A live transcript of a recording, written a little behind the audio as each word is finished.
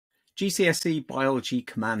GCSE Biology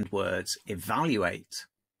command words: evaluate.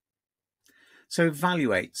 So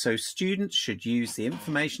evaluate. So students should use the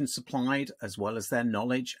information supplied as well as their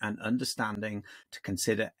knowledge and understanding to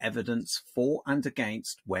consider evidence for and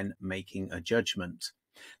against when making a judgment.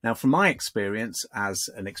 Now, from my experience as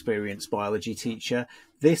an experienced biology teacher,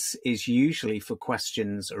 this is usually for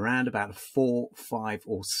questions around about a 4, 5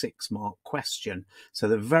 or 6 mark question. So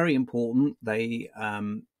they're very important. They're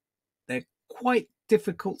quite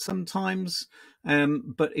difficult sometimes,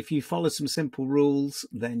 but if you follow some simple rules,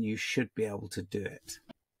 then you should be able to do it.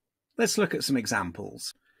 Let's look at some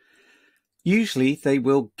examples. Usually they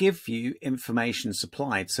will give you information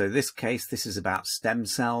supplied. So in this case, this is about stem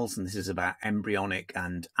cells, and this is about embryonic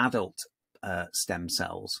and adult stem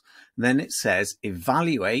cells. And then it says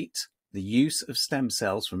evaluate the use of stem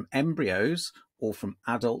cells from embryos or from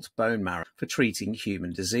adult bone marrow for treating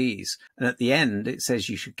human disease. And at the end, it says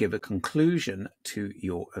you should give a conclusion to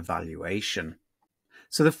your evaluation.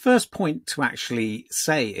 So the first point to actually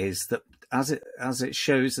say is that as it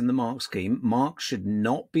shows in the mark scheme, marks should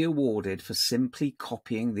not be awarded for simply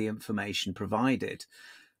copying the information provided.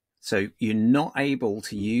 So you're not able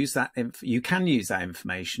to use that. You can use that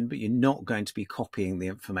information, but you're not going to be copying the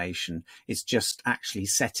information. It's just actually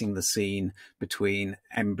setting the scene between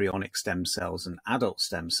embryonic stem cells and adult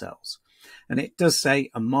stem cells. And it does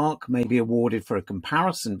say a mark may be awarded for a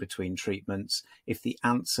comparison between treatments if the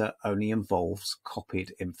answer only involves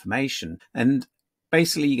copied information. And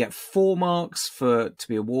basically, you get 4 marks to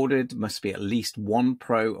be awarded. Must be at least 1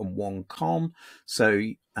 pro and 1 con. So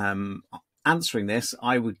answering this,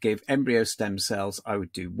 I would give embryo stem cells, I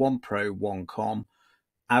would do 1 pro, 1 con.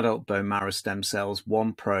 Adult bone marrow stem cells,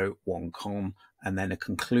 1 pro, 1 con, and then a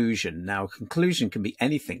conclusion. Now, a conclusion can be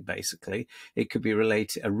anything, basically. It could be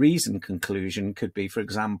related, a reason conclusion could be, for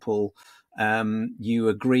example, you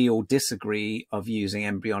agree or disagree of using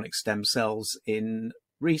embryonic stem cells in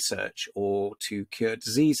research or to cure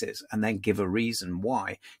diseases, and then give a reason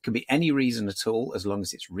why. It can be any reason at all, as long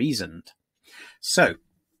as it's reasoned. So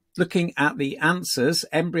looking at the answers,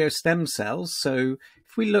 embryo stem cells. So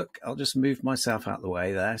if we look, I'll just move myself out of the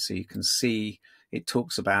way there so you can see it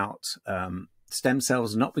talks about stem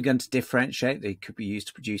cells not begun to differentiate. They could be used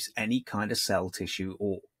to produce any kind of cell, tissue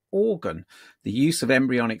or organ. The use of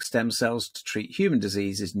embryonic stem cells to treat human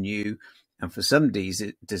disease is new, and for some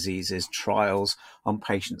diseases, trials on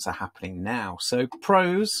patients are happening now. So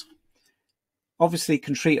pros, obviously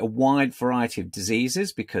can treat a wide variety of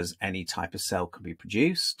diseases because any type of cell can be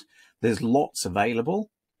produced. There's lots available.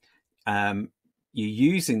 You're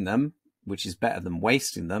using them, which is better than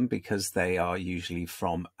wasting them because they are usually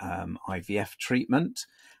from IVF treatment,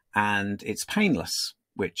 and it's painless,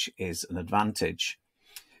 which is an advantage.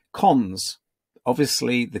 Cons,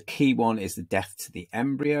 obviously the key one is the death to the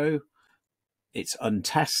embryo. It's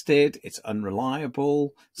untested, it's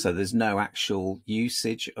unreliable, so there's no actual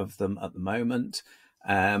usage of them at the moment.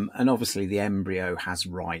 And obviously the embryo has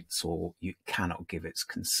rights, or you cannot give its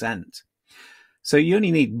consent. So you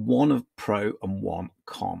only need 1 pro and 1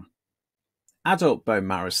 con. Adult bone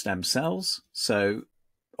marrow stem cells. So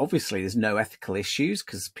obviously there's no ethical issues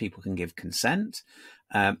because people can give consent.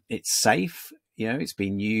 It's safe. You know, it's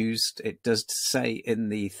been used, it does say in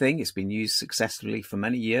the thing, it's been used successfully for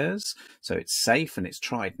many years. So it's safe and it's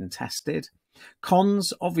tried and tested.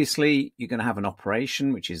 Cons, obviously, you're going to have an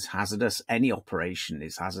operation, which is hazardous. Any operation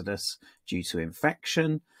is hazardous due to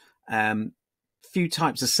infection. Few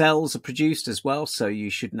types of cells are produced as well. So you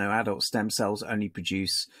should know adult stem cells only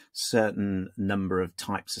produce certain number of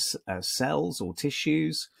types of cells or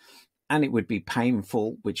tissues. And it would be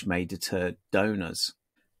painful, which may deter donors.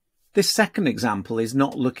 This second example is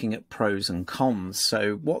not looking at pros and cons.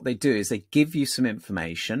 So what they do is they give you some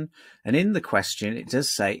information, and in the question it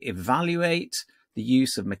does say evaluate the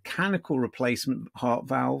use of mechanical replacement heart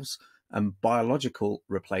valves and biological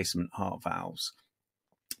replacement heart valves.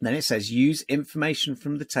 Then it says use information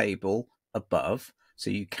from the table above. So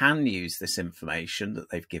you can use this information that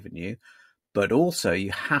they've given you, but also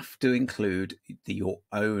you have to include your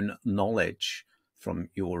own knowledge from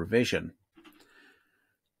your revision.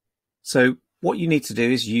 So what you need to do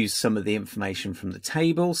is use some of the information from the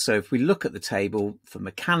table. So if we look at the table for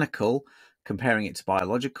mechanical, comparing it to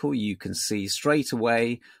biological, you can see straight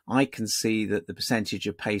away, I can see that the percentage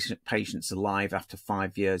of patients alive after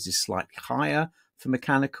 5 years is slightly higher for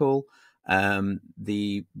mechanical.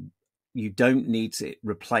 You don't need it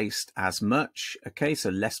replaced as much. Okay, so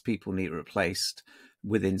less people need it replaced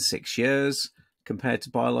within 6 years compared to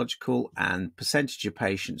biological, and percentage of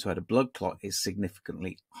patients who had a blood clot is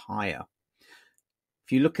significantly higher.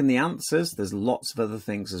 If you look in the answers, there's lots of other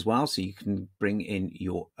things as well. So you can bring in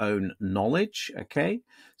your own knowledge. Okay.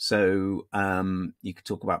 So you could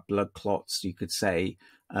talk about blood clots. You could say,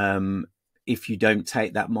 if you don't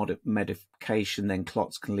take that medication, then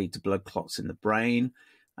clots can lead to blood clots in the brain.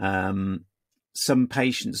 Some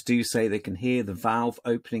patients do say they can hear the valve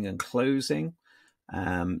opening and closing.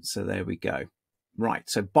 So there we go. Right,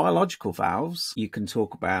 so biological valves, you can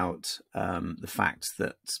talk about the fact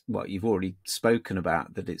that, well, you've already spoken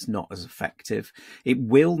about that it's not as effective. It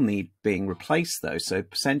will need being replaced though, so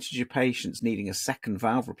percentage of patients needing a second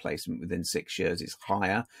valve replacement within 6 years is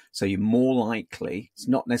higher. So you're more likely, it's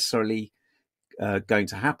not necessarily going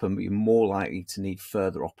to happen, but you're more likely to need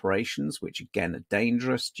further operations, which again are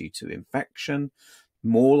dangerous due to infection,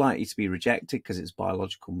 more likely to be rejected because it's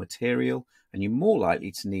biological material, and you're more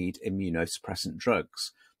likely to need immunosuppressant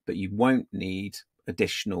drugs, but you won't need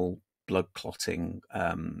additional blood clotting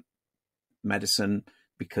medicine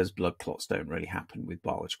because blood clots don't really happen with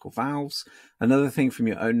biological valves. Another thing from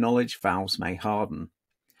your own knowledge, valves may harden.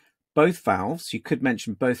 Both valves, you could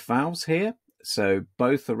mention both valves here, so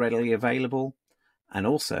both are readily available, and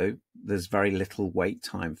also there's very little wait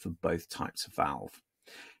time for both types of valve.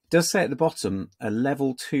 Does say at the bottom a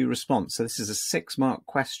level 2 response. So this is a 6-mark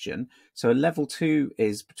question. So a level 2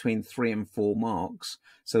 is between 3 and 4 marks.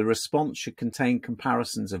 So the response should contain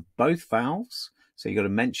comparisons of both valves. So you've got to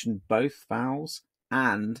mention both valves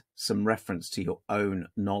and some reference to your own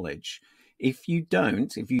knowledge. If you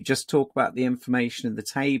don't, if you just talk about the information in the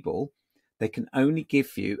table, they can only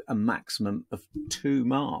give you a maximum of 2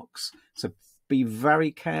 marks. So be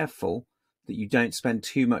very careful that you don't spend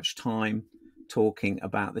too much time talking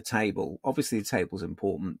about the table. Obviously the table is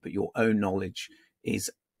important, but your own knowledge is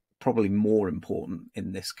probably more important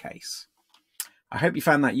in this case. I hope you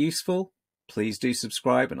found that useful. Please do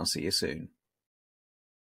subscribe and I'll see you soon.